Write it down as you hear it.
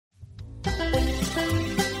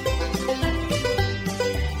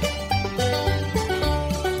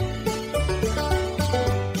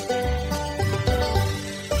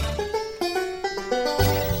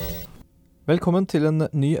Velkommen til en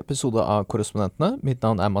ny episode av Korrespondentene. Mitt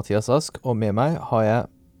navn Mathias Ask, og med meg har jeg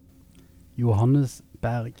Johannes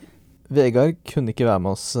Berg. Vegard kunne ikke være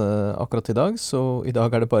med oss akkurat i dag, så i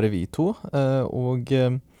dag det bare vi to.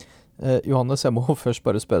 Johannes, jeg må først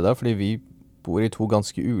bare spørre deg, fordi vi bor i to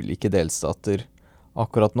ganske ulike delstater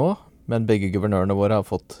akkurat nå, men begge guvernørene våre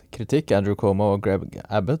har fått kritikk, Andrew Cuomo og Greg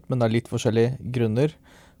Abbott, men av litt forskjellige grunner.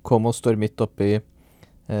 Cuomo står midt oppe i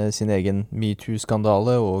sin egen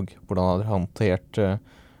MeToo-skandale og hvordan han har håndtert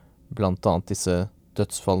blant annet disse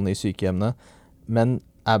dødsfallene i sykehjemmene. Men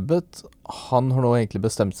Abbott, han har nå egentlig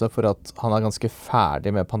bestemt seg for at han ganske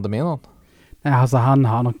ferdig med pandemien, han. Nei, altså han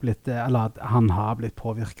har nok blitt, han har blitt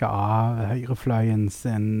påvirket av høyrefløyen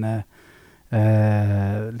sin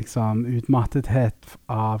liksom utmattethet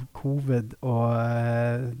av covid, og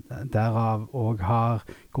derav og har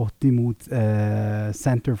gått imot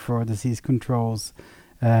Center for Disease Controls,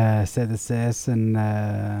 CDC sin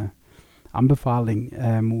anbefaling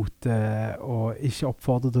mot å ikke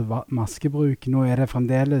oppfordre til maskebruk. Nå det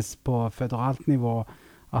fremdeles på føderalt nivå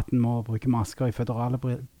at en må bruke masker i føderale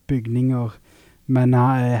bygninger, men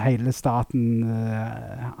hele staten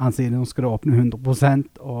han sier nå skal det åpne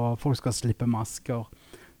 100%, og folk skal slippe masker.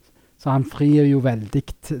 Så han frier jo veldig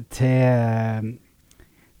til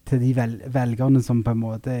de velgerne som på en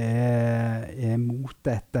måte mot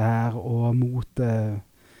dette her, og mot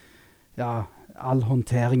all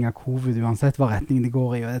håndtering av covid, uansett hva retningen det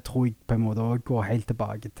går i, og det tror jeg på en måte også går helt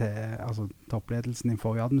tilbake til toppledelsen i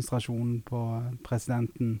forrige administrasjon på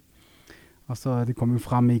presidenten. Altså, det kom jo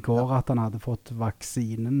frem i går at han hadde fått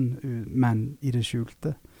vaksinen, men i det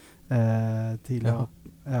skjulte tidligere.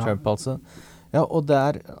 Ja, Trump altså. Ja, og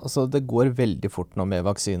det går veldig fort nå med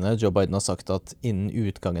vaksine. Joe Biden har sagt at innen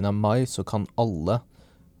utgangen av mai så kan alle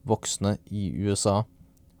voksne i USA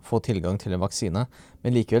få tilgang til en vaksine.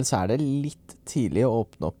 Men likevel så det litt tidlig å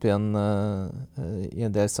åpne opp igjen i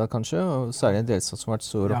en delstat kanskje, og så det en delstat som har vært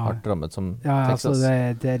så hardt rammet som Texas.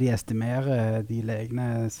 Altså det de estimerer, de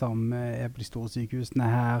legene som på de store sykehusene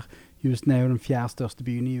her. Houston jo den 4. største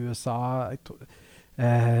byen i USA.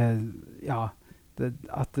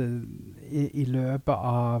 I løpet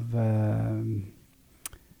av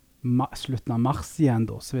slutten av mars igjen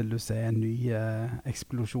da, så vil du se en ny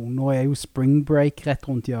eksplosjon. Nå jo spring break rett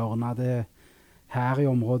rundt hjørnet. Her i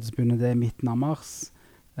området så begynner det midten av mars.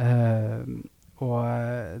 Du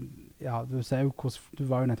ser jo hvordan du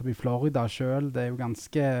var jo nettopp i Florida selv. Det jo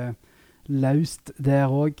ganske løst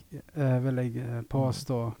der også, vil jeg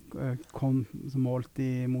påstå. Kom som målt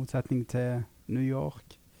i motsetning til New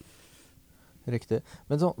York. Riktig.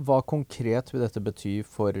 Men så, hva konkret vil dette bety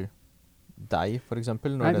for deg, for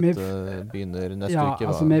eksempel, når dette begynner neste uke?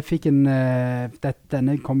 Altså vi fikk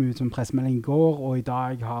denne kom ut som pressemelding i går, og i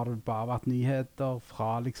dag har det bare vært nyheter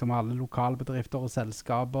fra liksom alle lokale bedrifter og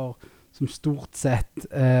selskaper som stort sett,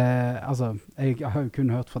 jeg har jo kun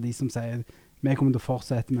hørt fra de som sier vi kommer til å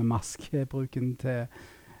fortsette med maskebruken til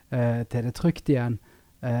det trygt igjen.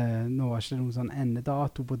 Nå ikke det noen sånn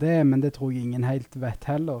endedato på det, men det tror jeg ingen helt vet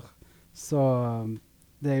heller. Så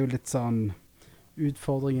det jo litt sånn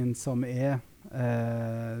utfordringen som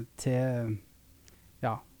til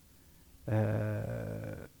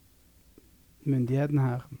myndighetene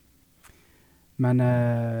her. Men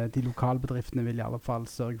de lokale bedriftene vil i alle fall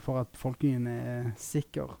sørge for at folkene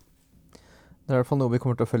sikker. Det i hvert fall noe vi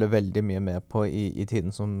kommer til å følge veldig mye med på i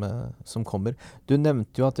tiden som kommer. Du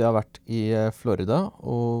nevnte jo at jeg har vært i Florida,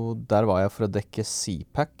 og der var jeg for å dekke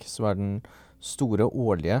CPAC, som den store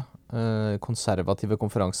årlige konservative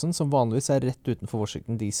konferansen, som vanligvis rett utenfor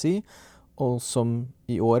Washington DC, og som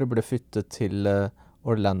i år ble flyttet til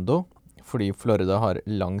Orlando, fordi Florida har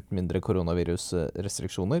langt mindre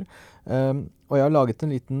koronavirusrestriksjoner. Og jeg har laget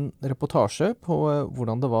en liten reportasje på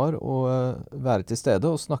hvordan det var å være til stede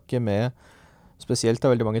og snakke med spesielt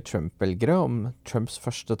veldig mange Trump-velgere om Trumps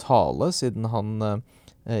første tale siden han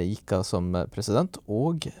gikk av som president,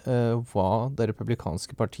 og hva det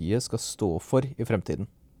republikanske partiet skal stå for i fremtiden.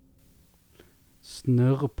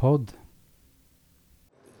 Snurrepod.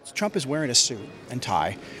 Trump is wearing a suit and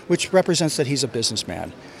tie, which represents that he's a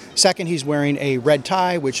businessman. Second, he's wearing a red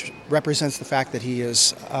tie, which represents the fact that he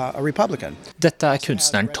is a Republican. Dette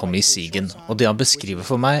kunstneren Tommy Segan, og det han beskriver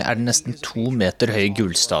for meg den nesten 2 meter høye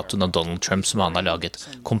gullstatuen av Donald Trump som han har laget,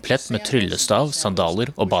 komplett med tryllestav,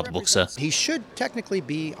 sandaler og badebukse. He should technically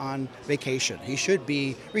be on vacation. He should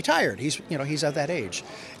be retired. He's at that age.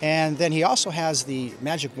 And then he also has the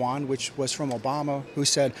magic wand, which was from Obama, who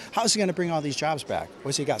said, how's he going to bring all these jobs back?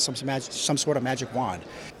 What's he got, some sort of magic wand?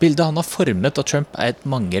 Bildet han har formet av Trump et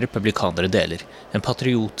mange republikanere deler. En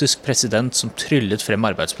patriotisk president som tryllet frem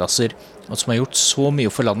arbeidsplasser, og som har gjort så mye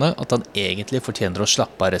for landet at han egentlig fortjener å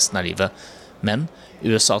slappe av resten av livet. Men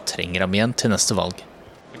USA trenger ham igjen til neste valg.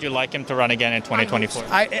 Would you like him to run again in 2024?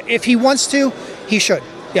 If he wants to, he should.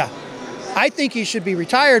 Yeah, I think he should be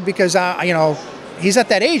retired because he's at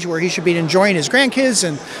that age where he should be enjoying his grandkids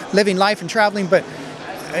and living life and traveling. But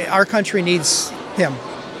our country needs him.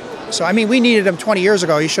 So I mean, we needed him 20 years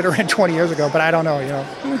ago. He should have ran 20 years ago. But I don't know,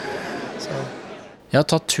 So. Jeg har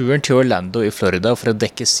tatt turen til Orlando i Florida for å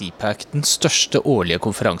dekke CPAC, den største årlige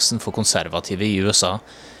konferansen for konservative i USA.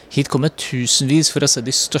 Hit kommer tusenvis for å se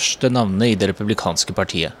de største navnene i det republikanske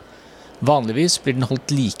partiet. Vanligvis blir den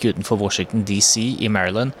holdt like utenfor Washington DC i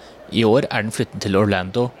Maryland. I år er den flyttet til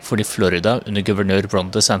Orlando fordi Florida under guvernør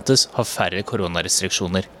Ron DeSantis har færre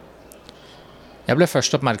koronarestriksjoner. Jeg ble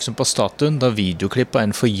først oppmerksom på statuen da videoklipp av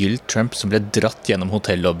en forgylt Trump som ble dratt gjennom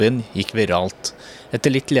hotellobbyen gikk viralt.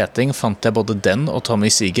 Etter litt leting fant jeg både den og Tommy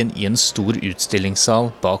Siegen i en stor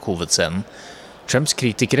utstillingssal bak hovedscenen. Trumps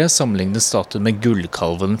kritikere sammenlignet statuen med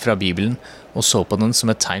gullkalven fra Bibelen og så på den som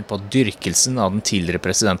et tegn på at dyrkelsen av den tidligere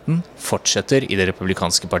presidenten fortsetter i det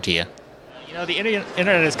republikanske partiet. You know, the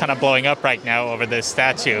internet is kind of blowing up right now over this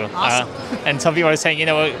statue. Awesome. And some people are saying,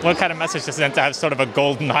 what kind of message does it to have sort of a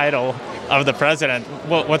golden idol of the president?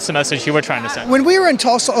 What's the message you were trying to send? When we were in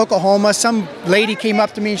Tulsa, Oklahoma, some lady came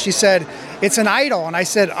up to me and she said, it's an idol. And I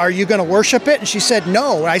said, are you going to worship it? And she said,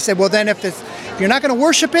 no. And I said, well, then if you're not going to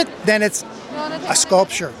worship it, then it's a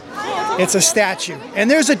sculpture. It's a statue.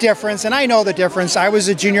 And there's a difference, and I know the difference. I was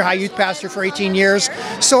a junior high youth pastor for 18 years,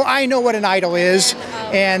 so I know what an idol is,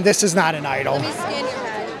 and this is not an idol.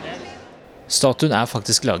 Statuen er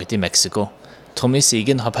faktisk laget i Mexico. Tommy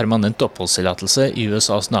Siegen har permanent oppholdstillatelse i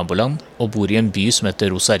USAs naboland og bor i en by som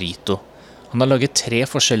heter Rosarito. Han har laget 3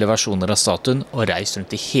 forskjellige versjoner av statuen og reist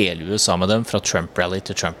rundt i hele USA med dem fra Trump-rally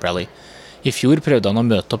til Trump-rally. I fjor prøvde han å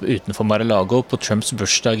møte opp utenfor Mar-a-Lago på Trumps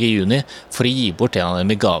bursdag i juni for å gi bort en av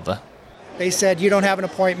dem i gave. They said, you don't have an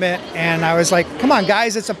appointment, and I was like, come on,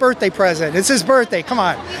 guys, it's a birthday present. It's his birthday, come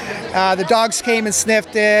on. The dogs came and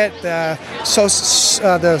sniffed it,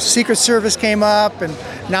 the Secret Service came up, and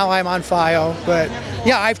now I'm on file. But,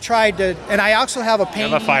 yeah, I've tried to, and I also have a painting.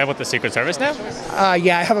 You have a file with the Secret Service now?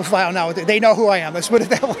 Yeah, I have a file now. They know who I am, let's put it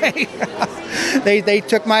that way. They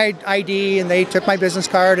took my ID, and they took my business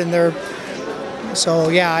card, and so,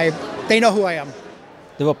 yeah, they know who I am.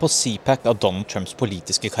 Det var på CPAC at Donald Trumps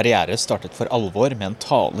politiske karriere startet for alvor med en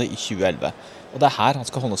tale i 2011. Og det er her han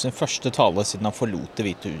skal holde sin første tale siden han forlot Det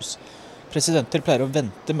hvite hus. Presidenter pleier å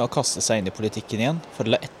vente med å kaste seg inn i politikken igjen for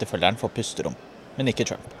å la etterfølgeren få pusterom. Men ikke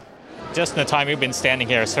Trump. Just in the time you've been standing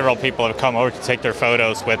here, several people have come over to take their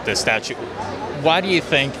photos with the statue. Why do you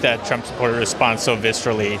think that Trump supporters respond so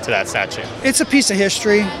viscerally to that statue? It's a piece of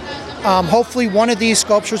history. Hopefully one of these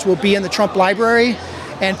sculptures will be in the Trump Library.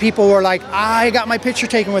 And people were like, I got my picture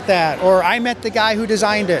taken with that, or I met the guy who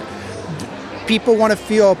designed it. People want to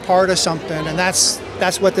feel a part of something, and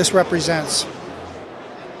that's what this represents.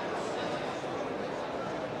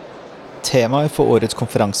 Temaet for årets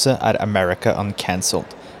konferanse er America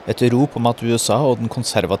Uncancelled. Et rop om at USA og den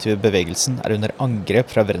konservative bevegelsen er under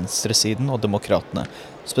angrep fra venstresiden og demokratene,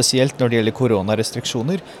 spesielt når det gjelder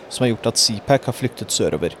koronarestriksjoner, som har gjort at CPAC har flyktet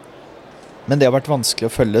sørover. Men det har vært vanskelig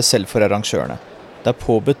å følge selv for arrangørene. Det er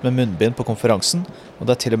påbudt med munnbind på konferansen, og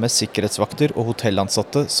det er til og med sikkerhetsvakter og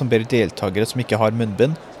hotellansatte som ber deltagere som ikke har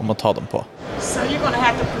munnbind om å ta dem på.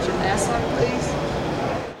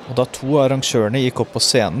 Og da 2 av arrangørene gikk opp på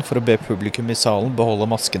scenen for å be publikum i salen beholde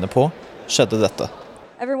maskene på, skjedde dette.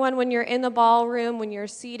 Everyone, when you're in the ballroom, when you're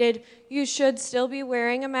seated, you should still be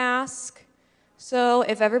wearing a mask. So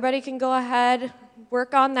if everybody can go ahead,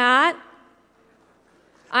 work on that.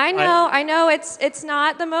 I know it's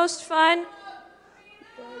not the most fun.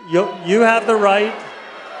 You have the right.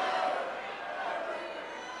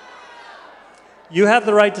 You have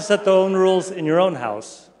the right to set the own rules in your own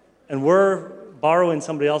house, and we're borrowing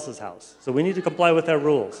somebody else's house. So we need to comply with their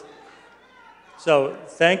rules. So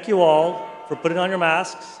thank you all for putting on your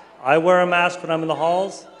masks. I wear a mask when I'm in the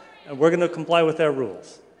halls, and we're going to comply with their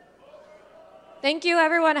rules. Thank you,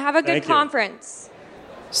 everyone. Have a good conference.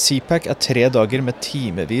 CPAC er 3 dager med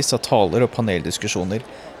timevis av taler og paneldiskusjoner.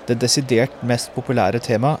 Det desidert mest populære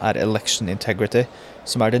tema er election integrity,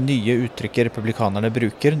 som er det nye uttrykket republikanerne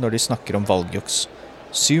bruker når de snakker om valgjuks.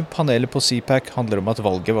 7 paneler på CPAC handler om at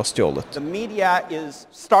valget var stjålet. The media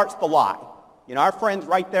starts the lie. You know, our friends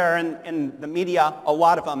right there in the media, a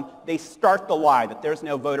lot of them, they start the lie that there's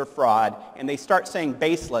no voter fraud, and they start saying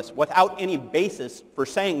baseless without any basis for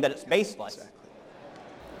saying that it's baseless.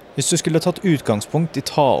 Hvis du skulle tatt utgangspunkt i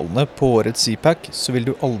talene på årets CPAC, så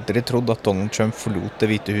ville du aldri trodd at Donald Trump forlot Det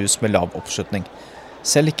hvite hus med lav oppslutning.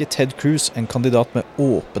 Selv ikke Ted Cruz, en kandidat med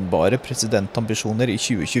åpenbare presidentambisjoner i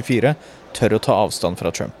 2024, tør å ta avstand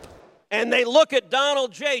fra Trump. and they look at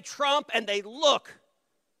Donald J. Trump, and they look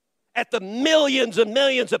at the millions and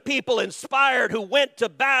millions of people inspired who went to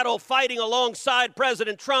battle fighting alongside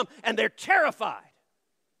President Trump, and they're terrified.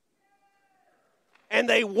 And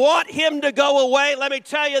they want him to go away. Let me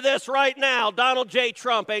tell you this right now, Donald J.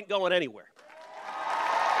 Trump ain't going anywhere.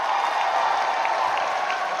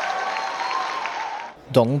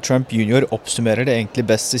 Donald Trump Jr. oppsummerer det egentlig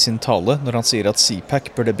best i sin tale når han sier at CPAC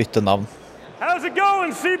burde bytte navn. How's it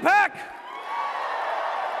going, CPAC?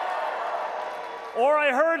 Or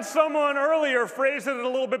I heard someone earlier phrase it a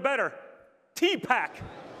little bit better. TPAC.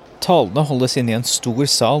 Talene holdes inne i en stor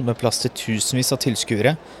sal med plass til tusenvis av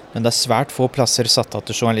tilskuere, men det er svært få plasser satt av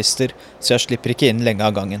til journalister, så jeg slipper ikke inn lenge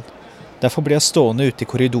av gangen. Derfor blir jeg stående ute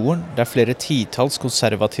i korridoren, der flere titalls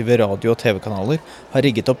konservative radio- og TV-kanaler har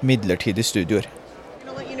rigget opp midlertidige studioer.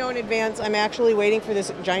 In advance, I'm actually waiting for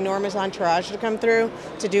this ginormous entourage to come through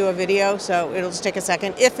to do a video, so it'll just take a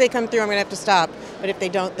second. If they come through, I'm going to have to stop, but if they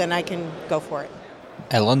don't, then I can go for it.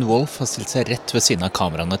 Alan Wolf har stilt seg rett ved siden av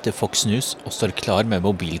kameraene til Fox News og står klar med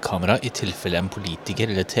mobilkamera i tilfelle en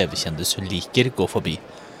politiker eller TV-kjendis hun liker går forbi.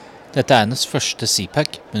 Dette er hennes første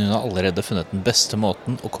CPAC, men hun har allerede funnet den beste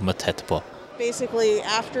måten å komme tett på. Basically,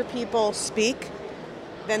 after people speak,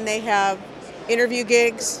 then they have interview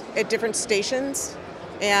gigs at different stations.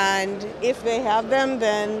 And if they have them,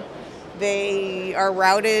 then they are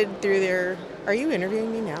routed through their... Are you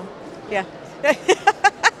interviewing me now? Yeah.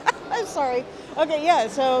 I'm sorry. Okay, yeah,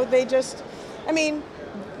 so they just... I mean,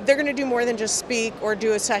 they're going to do more than just speak or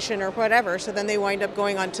do a session or whatever. So then they wind up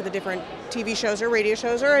going on to the different TV shows or radio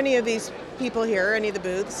shows or any of these people here, any of the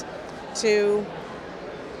booths, to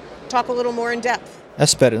talk a little more in depth.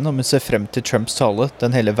 Jeg spør henne om hun ser frem til Trumps tale,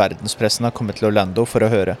 den hele verdenspressen har kommet til Orlando for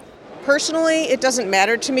å høre. Personally, it doesn't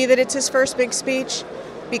matter to me that it's his first big speech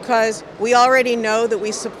because we already know that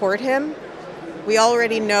we support him. We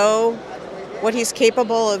already know what he's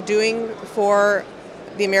capable of doing for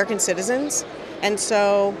the American citizens. And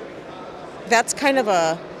so that's kind of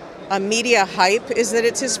a media hype, is that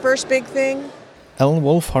it's his first big thing. Alan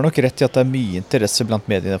Wolf har nok rett i at det er mye interesse blant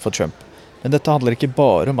mediene for Trump. Men dette handler ikke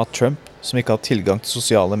bare om at Trump, som ikke har hatt tilgang til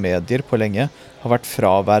sosiale medier på lenge, har vært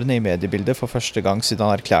fraværende i mediebildet for første gang siden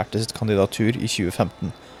han erklærte sitt kandidatur i 2015.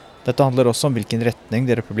 Dette handler også om hvilken retning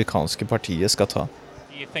det republikanske partiet skal ta.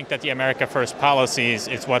 Do you think that the America First policies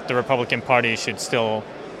is what the Republican Party should still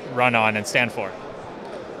run on and stand for?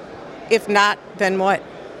 If not, then what?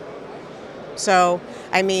 So,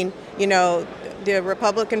 I mean, you know, the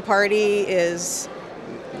Republican Party is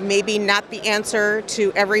maybe not the answer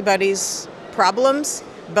to everybody's problems,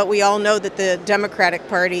 but we all know that the Democratic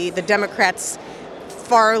Party, the Democrats'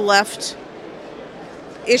 far left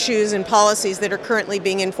issues and policies that are currently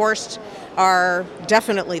being enforced are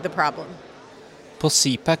definitely the problem. På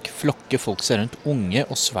CPAC flokker folk seg rundt unge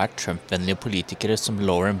og svært Trump-vennlige politikere som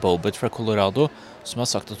Lauren Boebert fra Colorado, som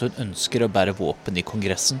har sagt at hun ønsker å bære våpen i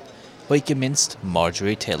Kongressen, og ikke minst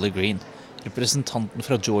Marjorie Taylor Greene, representanten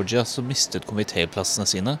fra Georgia som mistet komitéplassene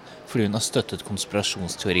sine fordi hun har støttet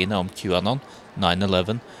konspirasjonsteoriene om QAnon,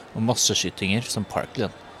 9/11 og masseskytinger som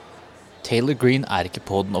Parkland. Taylor Greene er ikke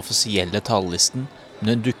på den offisielle talelisten,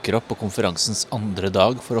 men hun dukker opp på konferansens andre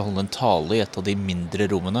dag for å holde en tale i et av de mindre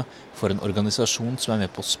rommene for en organisasjon som er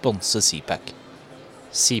med på å sponse CPAC.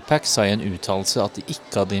 CPAC sa i en uttalelse at de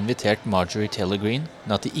ikke hadde invitert Marjorie Taylor Greene,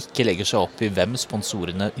 men at de ikke legger seg opp i hvem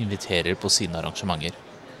sponsorene inviterer på sine arrangementer.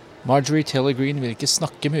 Marjorie Taylor Greene vil ikke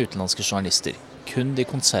snakke med utenlandske journalister, kun de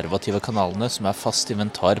konservative kanalene som er fast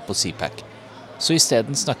inventar på CPAC. Så i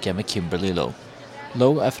stedet snakker jeg med Kimberly Lowe.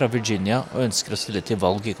 Lowe er fra Virginia og ønsker å stille til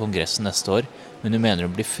valg i Kongressen neste år, men hun mener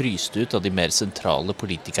hun blir fryst ut av de mer sentrale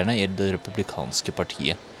politikerne i det republikanske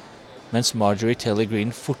partiet. Mens Marjorie Taylor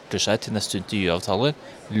Greene forter seg til neste intervjuavtale,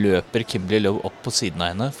 løper Kimberly Lowe opp på siden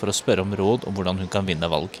av henne for å spørre om råd om hvordan hun kan vinne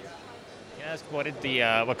valg.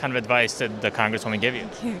 What kind of advice did the Congresswoman give you?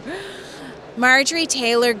 Marjorie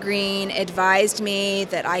Taylor Greene advised me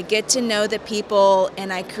that I get to know the people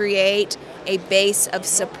and I create a base of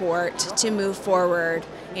support to move forward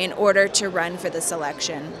in order to run for this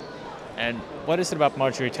election. And what is it about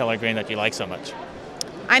Marjorie Taylor Greene that you like so much?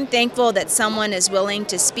 I'm thankful that someone is willing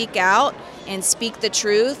to speak out and speak the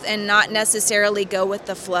truth and not necessarily go with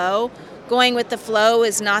the flow. Going with the flow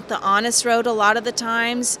is not the honest road a lot of the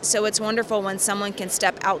times, so it's wonderful when someone can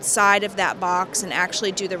step outside of that box and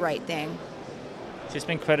actually do the right thing. She's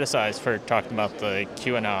been criticized for talking about the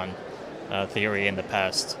QAnon theory in the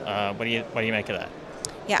past. What do you make of that?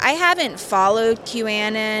 Yeah, I haven't followed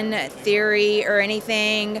QAnon theory or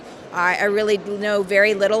anything. I really know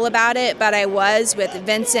very little about it, but I was with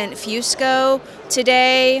Vincent Fusco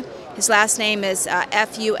today. His last name is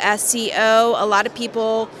Fusco. A lot of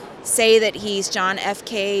people say that he's John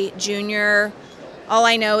F.K. Jr. All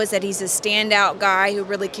I know is that he's a standout guy who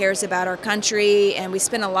really cares about our country, and we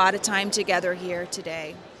spent a lot of time together here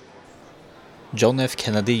today. John F.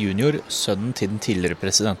 Kennedy Jr., sønnen til den tidligere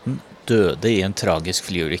presidenten, døde i en tragisk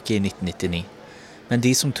flyulykke i 1999. Men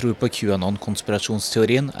de som tror på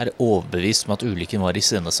QAnon-konspirasjonsteorien overbevist om at ulykken var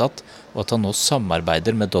iscenesatt, og at han nå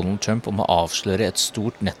samarbeider med Donald Trump om å avsløre et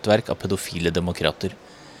stort nettverk av pedofile demokrater.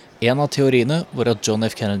 En av teoriene var at John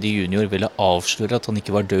F. Kennedy Jr. ville avsløre at han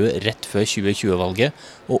ikke var død rett før 2020-valget,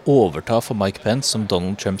 og overta for Mike Pence som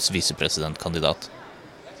Donald Trumps visepresidentkandidat.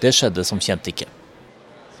 Det skjedde som kjent ikke.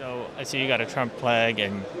 So I see you got a Trump flag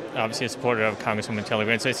and obviously a supporter of Congresswoman Kelly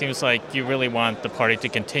Green. So it seems like you really want the party to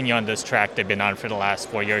continue on this track they've been on for the last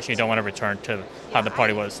 4 years. You don't want to return to how the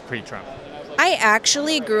party was pre-Trump. I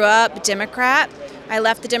actually grew up Democrat. I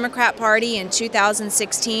left the Democrat Party in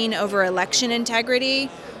 2016 over election integrity.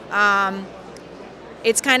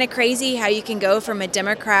 It's kind of crazy how you can go from a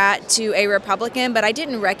Democrat to a Republican, but I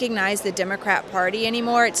didn't recognize the Democrat Party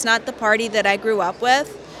anymore. It's not the party that I grew up with.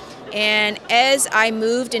 And as I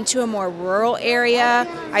moved into a more rural area,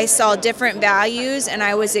 I saw different values and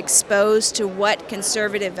I was exposed to what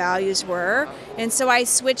conservative values were. And so I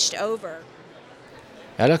switched over.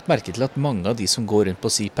 Jeg har lagt merke til at mange av de som går rundt på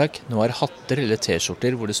CPAC nå har hatter eller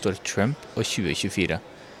t-skjorter hvor det står Trump og 2024.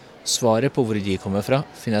 Svaret på hvor de kommer fra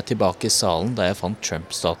finner jeg tilbake i salen da jeg fant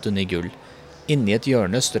Trump-statuen i gull. Inni et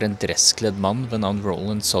hjørne står en dresskledd mann ved navn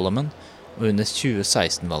Roland Solomon, og under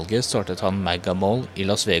 2016-valget startet han MAGA Mall i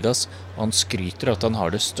Las Vegas, og han skryter at han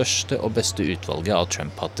har det største og beste utvalget av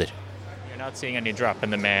Trump-hatter. You're not seeing any drop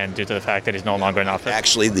in demand due to the fact that he's no longer in office?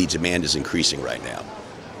 Actually, the demand is increasing right now.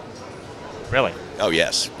 Really? Oh,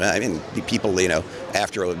 yes. I mean, people,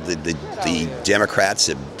 after the Democrats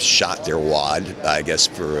have shot their wad, I guess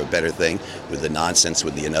for a better thing, with the nonsense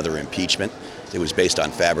with another impeachment. It was based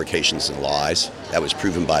on fabrications and lies. That was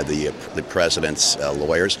proven by the president's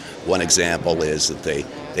lawyers. One example is that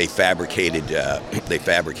they fabricated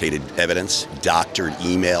evidence, doctored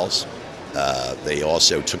emails. They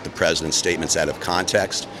also took the president's statements out of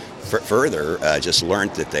context. Further, just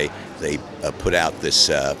learned that they put out this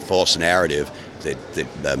false narrative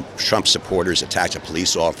that Trump supporters attacked a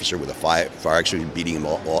police officer with a fire extinguisher, beating him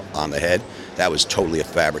on the head. That was totally a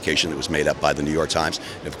fabrication that was made up by the New York Times.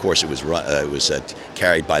 And of course, it was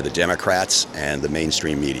carried by the Democrats and the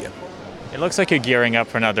mainstream media. It looks like you're gearing up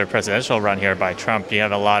for another presidential run here by Trump. You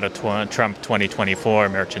have a lot of Trump 2024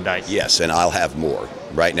 merchandise. Yes, and I'll have more.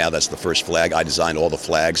 Right now, that's the first flag. I designed all the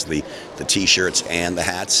flags, the T-shirts and the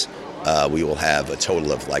hats. We will have a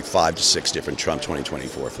total of like 5 to 6 different Trump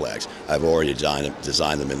 2024 flags. I've already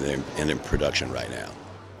designed them and in production right now.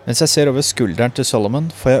 Mens jeg ser over skulderen til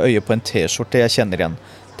Solomon, får jeg øye på en t-skjorte jeg kjenner igjen.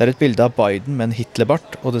 Det et bilde av Biden med en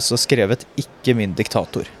Hitlerbart, og det står skrevet «Ikke min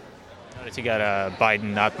diktator». You got a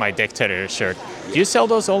Biden, not my dictator shirt. Do you sell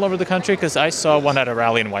those all over the country? Because I saw one at a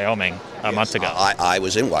rally in Wyoming a month ago. I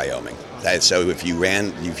was in Wyoming. So if you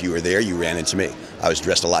were there, you ran into me. I was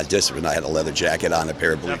dressed a lot different. I had a leather jacket on, a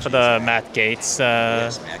pair of blue jeans. For the Matt Gaetz?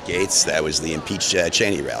 Yes, Matt Gaetz. That was the impeach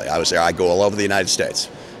Cheney rally. I was there. I go all over the United States.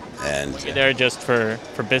 And were you there just for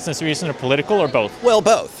business reason or political or both? Well,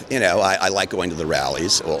 both. I like going to the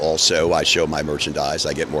rallies. Also, I show my merchandise.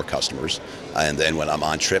 I get more customers. And then when I'm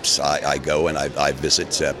on trips, I go and I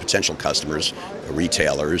visit potential customers,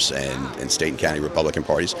 retailers, and state and county Republican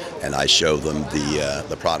parties, and I show them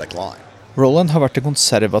the product line. Roland har vært en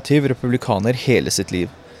konservativ republikaner hele sitt liv.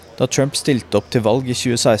 Da Trump stilte opp til valg i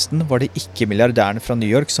 2016, var det ikke milliardæren fra New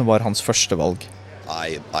York som var hans første valg.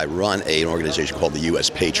 I run an organization called the U.S.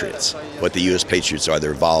 Patriots. What the U.S. Patriots are,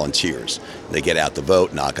 they're volunteers. They get out the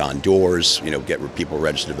vote, knock on doors, get people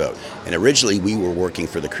registered to vote. And originally we were working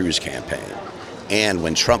for the Cruz campaign. And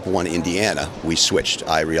when Trump won Indiana, we switched.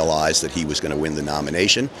 I realized that he was going to win the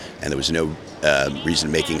nomination, and there was no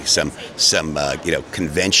reason making some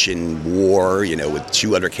convention war, with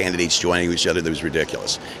 2 other candidates joining each other. That was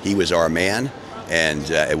ridiculous. He was our man.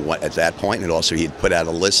 And at that point, and also he had put out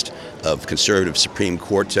a list of conservative Supreme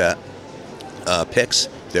Court picks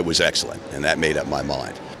that was excellent, and that made up my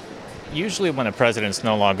mind. Usually when a president's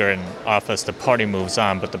no longer in office, the party moves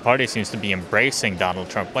on, but the party seems to be embracing Donald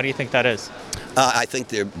Trump. Why do you think that is? I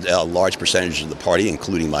think a large percentage of the party,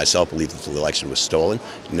 including myself, believe that the election was stolen.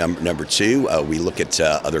 Number 2, we look at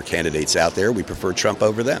other candidates out there. We prefer Trump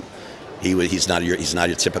over them. He's not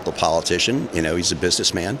your typical politician. He's a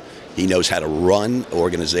businessman. He knows how to run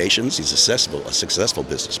organizations. He's a successful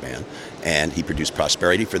businessman, and he produced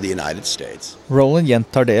prosperity for the United States. Roland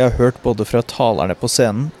gjentar det jeg har hørt både fra talerne på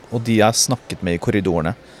scenen og de jeg snakket med i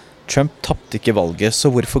korridorene. Trump tappte ikke valget, så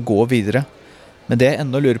hvorfor gå videre? Men det jeg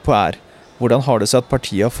enda lurer på Hvordan har det seg at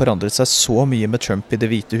partiet har forandret seg så mye med Trump i Det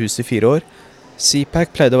hvite hus i 4 år?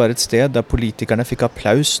 CPAC pleide å være et sted der politikerne fikk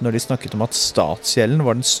applaus når de snakket om at statsgjelden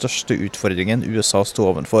var den største utfordringen USA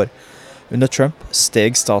stod ovenfor. Under Trump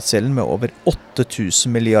steg statsgjelden med over 8.000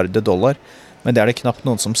 milliarder dollar, men det det knapt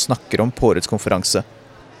noen som snakker om på årets konferanse.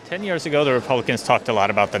 10 years ago, the Republicans talked a lot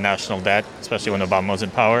about the national debt, especially when Obama was in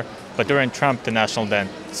power. But during Trump, the national debt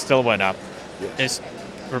still went up. Is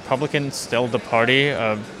Republicans still the party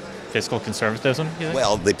of fiscal conservatism?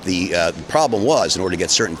 Well, the problem was, in order to get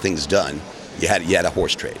certain things done, you had a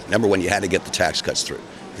horse trade. Number one, you had to get the tax cuts through.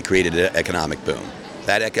 It created an economic boom.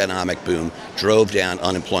 That economic boom drove down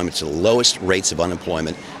unemployment to the lowest rates of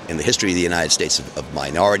unemployment in the history of the United States of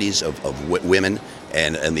minorities, of women,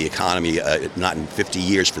 and the economy, not in 50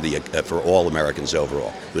 years for all Americans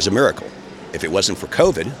overall. It was a miracle. If it wasn't for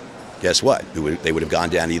COVID, guess what? They would have gone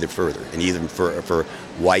down even further. And even for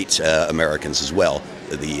white Americans as well,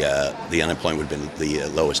 the unemployment would have been the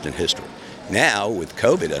lowest in history. Now, with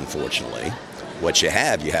COVID, unfortunately, what you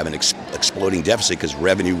have an exploding deficit because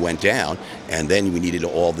revenue went down, and then we needed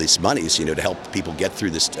all these monies, to help people get through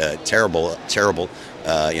this terrible,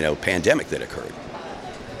 pandemic that occurred.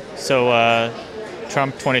 So,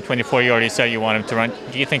 Trump 2024, you already said you want him to run.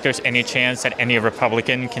 Do you think there's any chance that any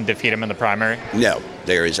Republican can defeat him in the primary? No,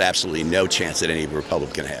 there is absolutely no chance that any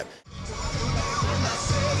Republican have.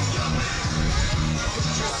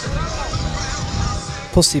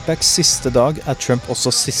 På CPACs siste dag Trump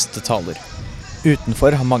også siste taler.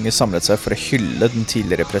 Utenfor har mange samlet seg for å hylle den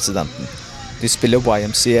tidligere presidenten. De spiller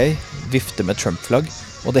YMCA, vifter med Trump-flagg,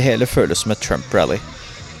 og det hele føles som et Trump-rally.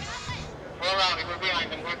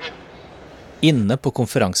 Inne på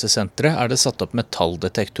konferansesenteret det satt opp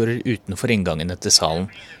metalldetektorer utenfor inngangen til salen.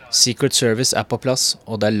 Secret Service på plass,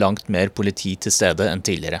 og det langt mer politi til stede enn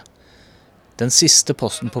tidligere. Den siste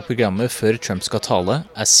posten på programmet før Trump skal tale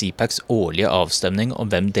CPACs årlige avstemning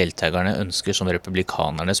om hvem deltakerne ønsker som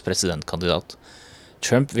republikanernes presidentkandidat.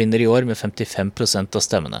 Trump vinner i år med 55% av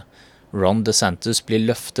stemmene. Ron DeSantis blir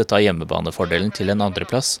løftet av hjemmebanefordelen til en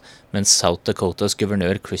andreplass, mens South Dakotas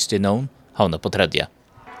guvernør Kristi Noem havner på tredje.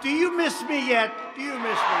 Do you miss me yet? Do you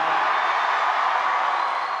miss me yet?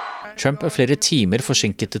 Trump flere timer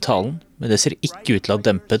forsinket til talen, men det ser ikke ut til å ha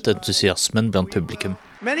dempet entusiasmen blant publikum.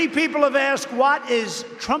 Many people have asked, what is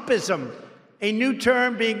Trumpism? A new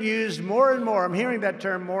term being used more and more. I'm hearing that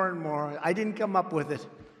term more and more. I didn't come up with it.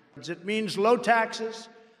 It means low taxes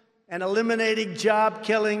and eliminating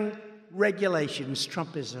job-killing regulations,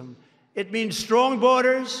 Trumpism. It means strong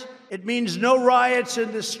borders. It means no riots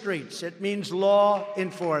in the streets. It means law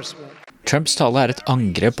enforcement. Trumps tale et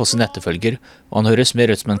angrep på sin etterfølger, og han høres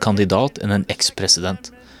mer ut som en kandidat enn en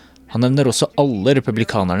eks-president. Han nevner også alle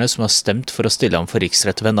republikanerne som har stemt for å stille ham for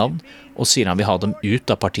riksrett ved navn, og sier han vil ha dem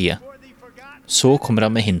ut av partiet. Så kommer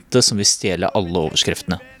han med hintet som vil stjele alle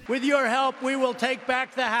overskriftene. With your help, we will take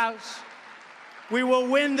back the House. We will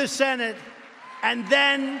win the Senate. And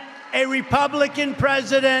then a Republican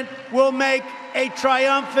president will make a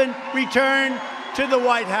triumphant return to the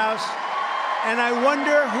White House. And I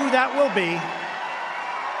wonder who that will be.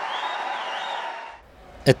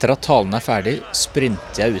 Etter at talen ferdig,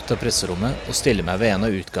 sprinter jeg ut av presserommet og stiller meg ved en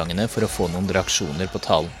av utgangene for å få noen reaksjoner på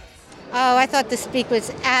talen. Oh, I thought the speech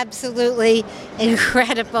was absolutely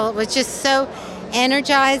incredible. It was just so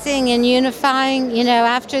energizing and unifying.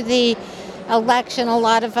 After the election, a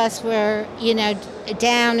lot of us were,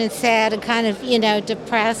 down and sad and kind of,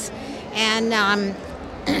 depressed. And,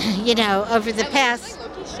 over the past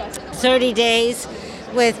 30 days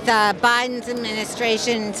with Biden's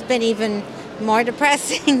administration, it's been even more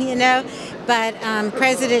depressing, But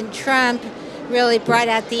President Trump really brought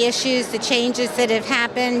out the issues, the changes that have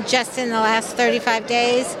happened just in the last 35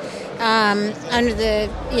 days under the,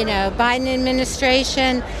 Biden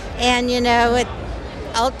administration. And,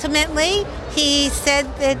 ultimately, he said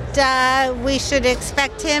that we should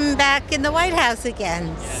expect him back in the White House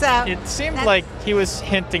again. So it seemed like he was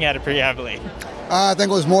hinting at it pretty heavily. I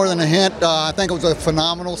think it was more than a hint. I think it was a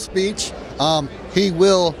phenomenal speech. He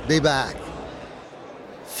will be back.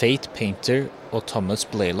 Fate Painter og Thomas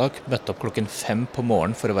Blaylock møtte opp klokken 5 på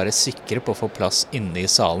morgenen for å være sikre på å få plass inne i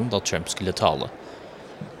salen da Trump skulle tale.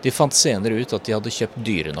 De fant senere ut at de hadde kjøpt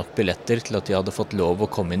dyre nok billetter til at de hadde fått lov å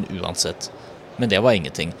komme inn uansett. Men det var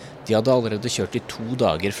ingenting. De hadde allerede kjørt i 2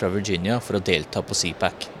 dager fra Virginia for å delta på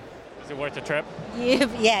CPAC. Is it worth the trip?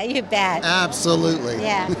 Yeah, you bet. Absolutely.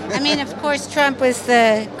 Yeah. I mean, of course, Trump was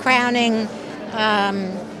the crowning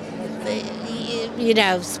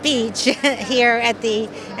speech here at the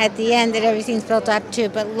end that everything's built up to,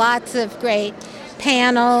 but lots of great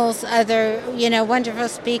panels, other, wonderful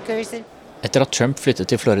speakers. Etter at Trump flyttet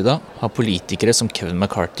til Florida, har politikere som Kevin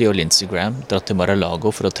McCarthy og Lindsey Graham dratt til Mar-a-Lago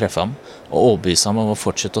for å treffe ham og overbevise ham om å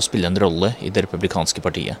fortsette å spille en rolle i det republikanske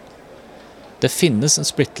partiet. Det finnes en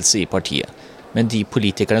splittelse i partiet, men de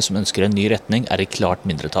politikerne som ønsker en ny retning er i klart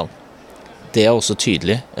mindretall. Det er også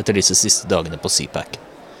tydelig etter disse siste dagene på CPAC.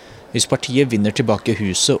 Hvis partiet vinner tilbake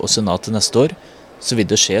huset og senatet neste år, så vil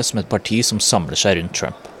det skje som et parti som samler seg rundt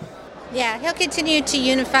Trump. Yeah, he'll continue to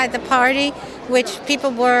unify the party, which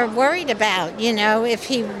people were worried about, you know, if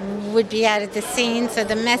he would be out of the scene. So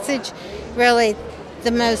the message, really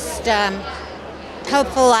the most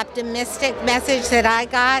hopeful, optimistic message that I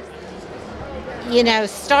got, you know,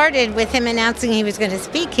 started with him announcing he was going to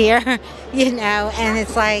speak here, you know, and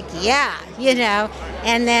it's like, yeah, you know,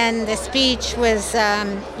 and then the speech was,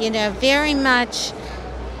 you know, very much,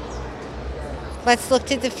 let's look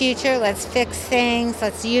to the future, let's fix things,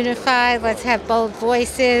 let's unify, let's have bold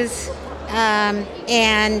voices,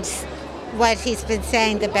 and what he's been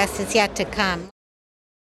saying, the best is yet to come.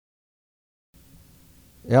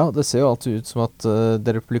 Ja, det ser jo alltid ut som at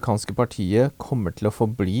det republikanske partiet kommer til å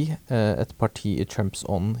forbli et parti i Trumps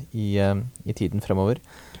ånd i tiden fremover.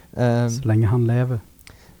 Så lenge han lever.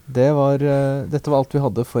 Dette var alt vi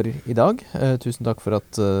hadde for i dag. Tusen takk for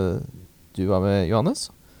at du var med,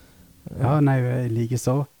 Johannes. Ja, nei, like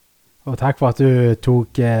så. Og takk for at du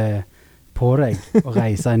tok på deg å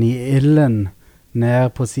reise inn i ilden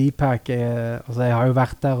ned på CPAC. Altså, jeg har jo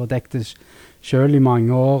vært der og dekket selv i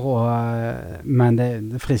mange år, men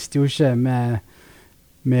det frister jo ikke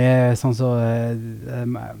med sånn så,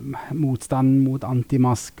 motstand mot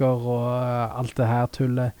antimasker og alt det her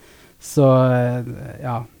tullet. Så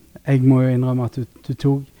ja, jeg må jo innrømme at du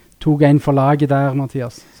tok en for laget der,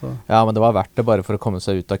 Mathias. Så. Ja, men det var verdt det bare for å komme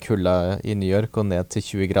seg ut av kulda i New York og ned til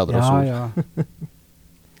 20 grader og sol. Ja.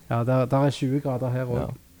 Ja, der er 20 grader her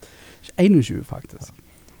også. Ja. 21 faktisk.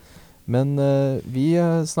 Men vi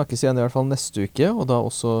snakkes igjen i hvert fall neste uke, og da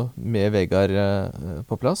også med Vegard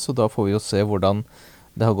på plass, og da får vi jo se hvordan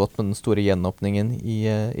det har gått med den store gjenåpningen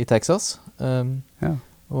i Texas. Ja.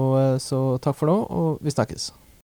 Og så takk for nå, og vi snakkes.